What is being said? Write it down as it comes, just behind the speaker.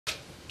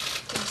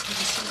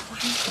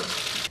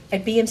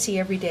At BMC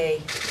every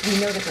day, we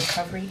know that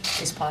recovery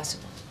is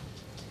possible.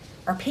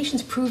 Our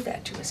patients prove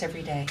that to us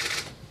every day.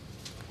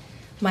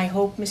 My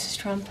hope, Mrs.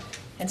 Trump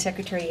and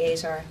Secretary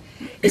Azar,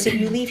 is that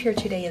you leave here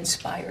today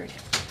inspired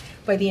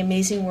by the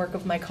amazing work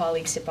of my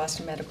colleagues at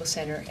Boston Medical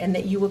Center, and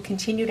that you will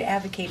continue to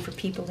advocate for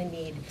people in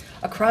need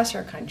across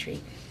our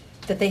country,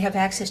 that they have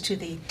access to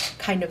the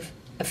kind of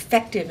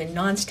effective and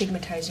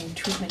non-stigmatizing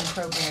treatment and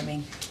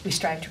programming we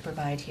strive to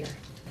provide here.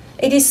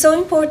 It is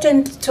so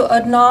important to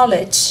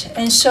acknowledge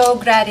and show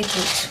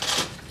gratitude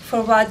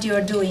for what you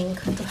are doing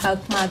to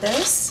help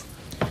mothers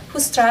who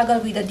struggle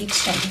with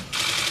addiction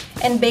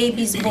and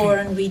babies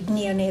born with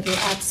neonatal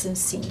absence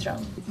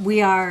syndrome.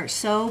 We are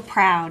so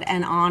proud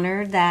and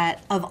honored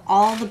that of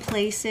all the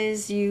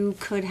places you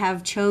could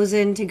have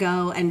chosen to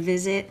go and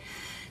visit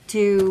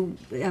to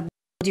build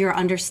your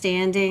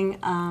understanding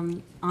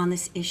on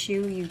this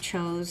issue, you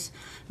chose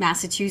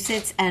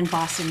Massachusetts and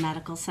Boston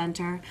Medical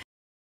Center.